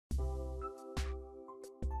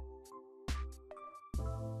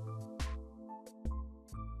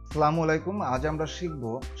আসসালামু আলাইকুম। আজ আমরা শিখব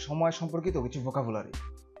সময় সম্পর্কিত কিছু ভোকাবুলারি,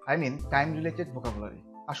 টাইম রিলেটেড ভোকাবুলারি।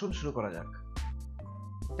 আসুন শুরু করা যাক।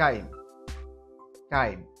 টাইম,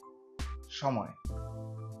 টাইম সময়।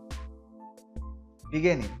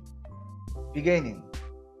 বিগিনিং, বিগিনিং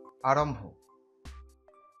আরম্ভ।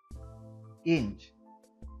 ইঞ্চ,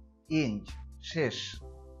 ইঞ্চ শেষ।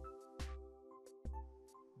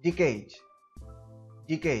 ডিকেজ,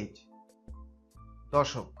 ডিকেজ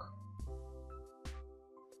দশক।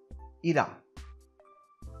 ইরা,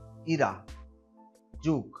 ইরা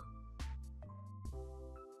যুগ।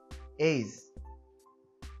 এজ,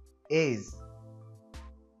 এজ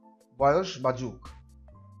বয়স বা যুগ।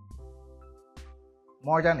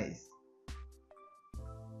 মডার্ন এজ,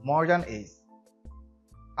 মডার্ন এজ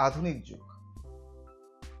আধুনিক যুগ।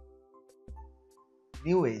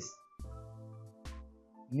 নিউ এজ,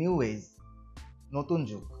 নিউ এজ নতুন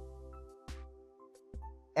যুগ।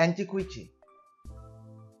 অ্যান্টিকুইটি,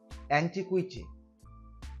 অ্যান্টিকুইটি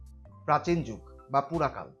প্রাচীন যুগ বা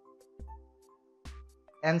পুরাকাল।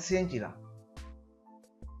 অ্যানসিয়েন্ট ইরা,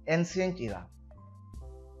 অ্যানসিয়েন্ট ইরা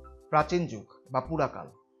প্রাচীন যুগ বা পুরাকাল।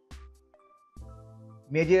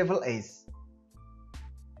 মেডিয়েভাল এজ,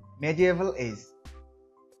 মেডিয়েভাল এজ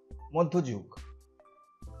মধ্যযুগ।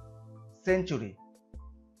 সেঞ্চুরি,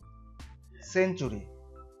 সেঞ্চুরি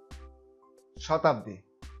শতাব্দী।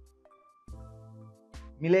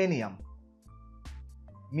 মিলেনিয়াম,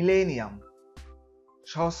 মিলেনিয়াম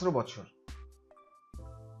সহস্র বছর।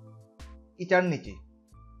 ইটারনিটি,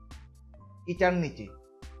 ইটারনিটি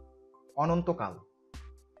অনন্তকাল।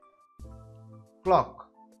 ক্লক,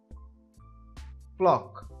 ক্লক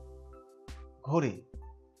ঘড়ি।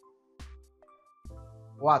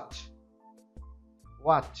 ওয়াচ,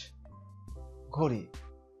 ওয়াচ ঘড়ি।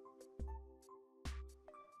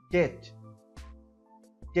 ডেট,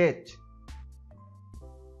 ডেট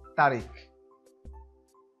তারিখ।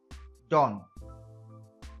 ডন,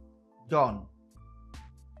 ডন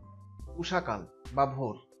উষাকাল বা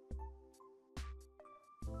ভোর।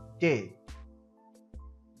 ডে,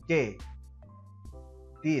 ডে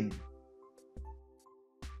দিন।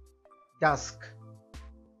 ডাস্ক,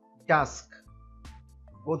 ডাস্ক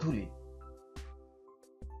গোধূলি।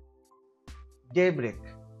 ডে ব্রেক,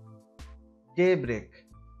 ডে ব্রেক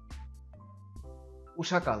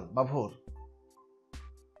উষাকাল বা ভোর।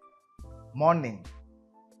 মর্নিং,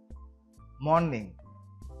 মর্নিং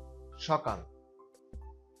সকাল।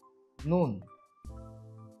 নুন,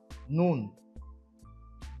 নুন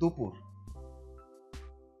দুপুর।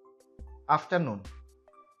 আফটারনুন,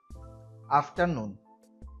 আফটারনুন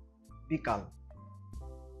বিকাল।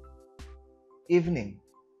 ইভিনিং,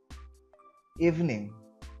 ইভিনিং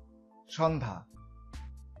সন্ধ্যা।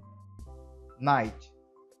 নাইট,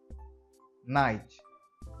 নাইট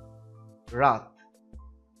রাত।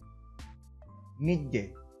 মিডডে,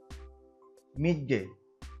 মিডডে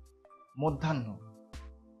মধ্যাহ্ন।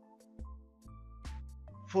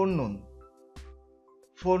 ফোরনুন,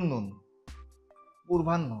 ফোরনুন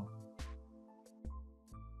পূর্বাহ্ন।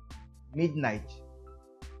 মিডনাইট,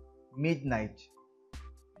 মিডনাইট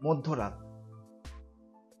মধ্যরাত।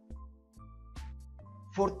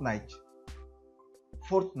 ফোর্থনাইট,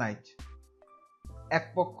 ফোর্থনাইট এক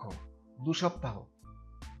পক্ষ, দু সপ্তাহ।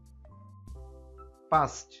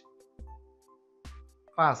 পাস্ট,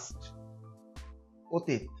 পাস্ট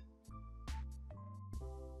অতীত।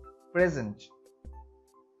 প্রেজেন্ট,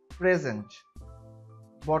 প্রেজেন্ট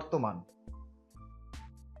বর্তমান।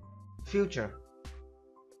 ফিউচার,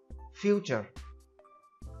 ফিউচার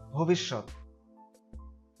ভবিষ্যৎ।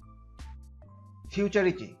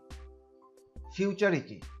 ফিউচারিটি,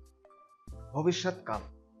 ফিউচারিটি ভবিষ্যৎকাল।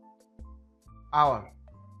 আওয়ার,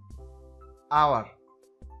 আওয়ার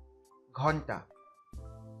ঘন্টা।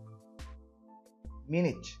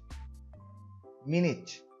 Minute, minute,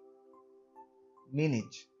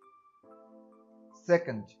 minute.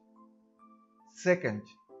 Second, second,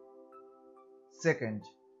 second.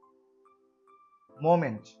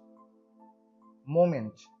 Moment,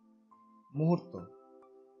 moment মুহূর্ত।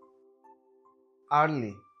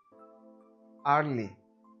 আর্লি, আর্লি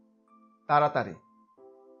তাড়াতাড়ি।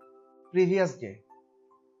 প্রিভিয়াস ডে,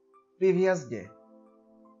 প্রিভিয়াস ডে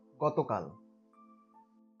গতকাল।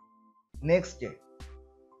 নেক্সট ডে,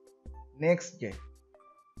 নেক্সট ডে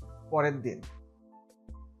পরের দিন।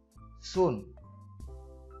 সুন,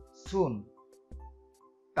 সুন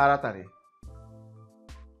তাড়াতাড়ি।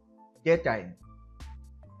 ডে টাইম,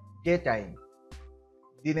 ডে টাইম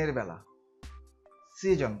দিনের বেলা।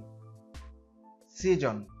 সিজন,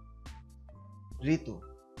 সিজন ঋতু।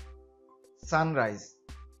 সানরাইজ,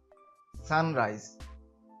 সানরাইজ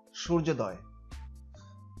সূর্যোদয়।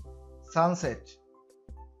 সানসেট,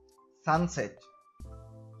 সানসেট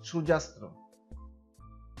সূর্যাস্ত।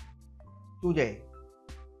 টুডে,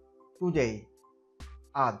 টুডে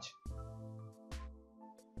আজ।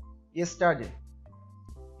 ইয়েস্টারডে,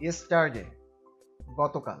 ইয়েস্টারডে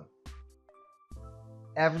গতকাল।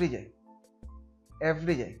 এভরিডে,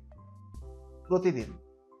 এভরিডে প্রতিদিন।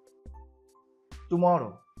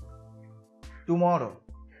 টুমরো, টুমরো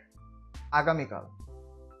আগামীকাল।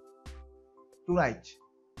 টুনাইট,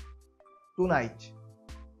 টুনাইট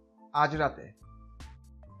আজ রাতে।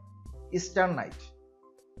 ইস্টার্ন নাইট,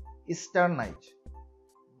 ইস্টার্ন নাইট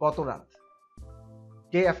গত রাত।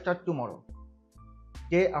 Day after tomorrow,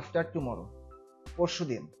 day after tomorrow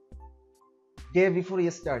পরশুদিন। Day before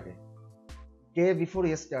yesterday, day before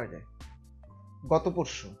yesterday গত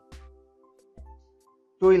পরশু।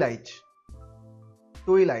 টুইলাইট,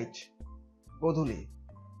 টুইলাইট গোধূলি।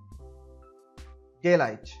 ডে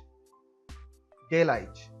লাইট, ডে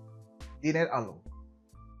লাইট দিনের আলো।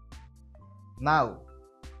 নাও,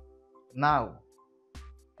 নাও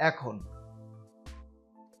এখন।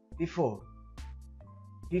 বিফোর,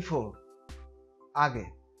 বিফোর আগে।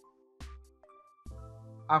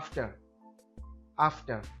 আফটার,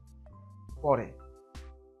 আফটার পরে।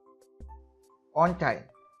 অন টাইম,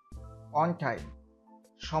 অন টাইম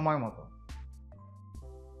সময় মতো।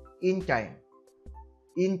 ইন টাইম,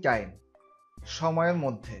 ইন টাইম সময়ের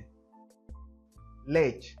মধ্যে।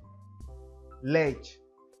 লেট, লেট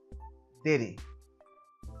দেরি।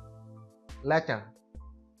 লেটার,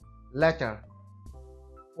 লেটার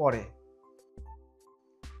পরে।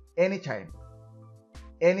 এনি টাইম,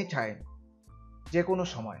 এনি টাইম যে কোনো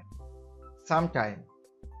সময়। সামটাইম,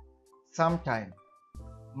 সামটাইম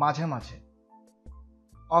মাঝে মাঝে।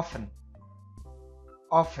 অফেন,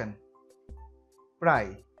 অফেন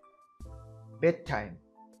প্রায়। বেড টাইম,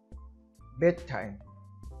 বেড টাইম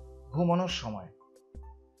ঘুমানোর সময়।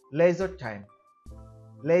 লেজার টাইম,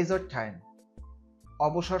 লেজার টাইম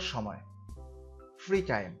অবসর সময়। ফ্রি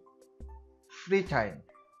টাইম, ফ্রি টাইম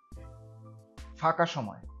ফাঁকা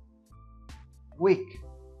সময়। উইক,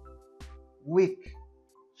 উইক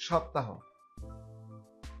সপ্তাহ।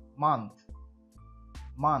 মান্থ,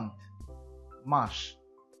 মান্থ মাস।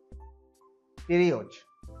 পিরিয়ড,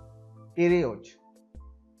 পিরিয়ড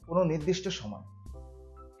কোনো নির্দিষ্ট সময়।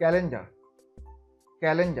 ক্যালেন্ডার,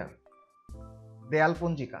 ক্যালেন্ডার দেয়াল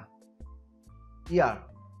পঞ্জিকা। ইয়ার,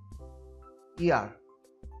 ইয়ার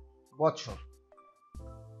বছর।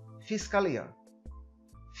 ফিসকাল ইয়ার,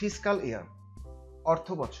 ফিসকাল ইয়ার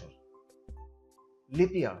অর্থ বছর।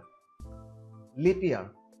 লিপ ইয়ার, লিপ ইয়ার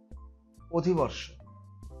অধিবর্ষ।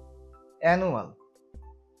 অ্যানুয়াল,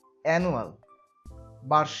 অ্যানুয়াল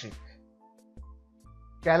বার্ষিক।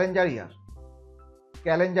 ক্যালেন্ডার ইয়ার,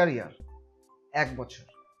 ক্যালেন্ডার ইয়ার এক বছর।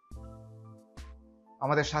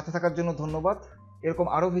 আমাদের সাথে থাকার জন্য ধন্যবাদ। এরকম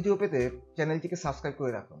আরো ভিডিও পেতে চ্যানেলটিকে সাবস্ক্রাইব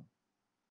করে রাখুন।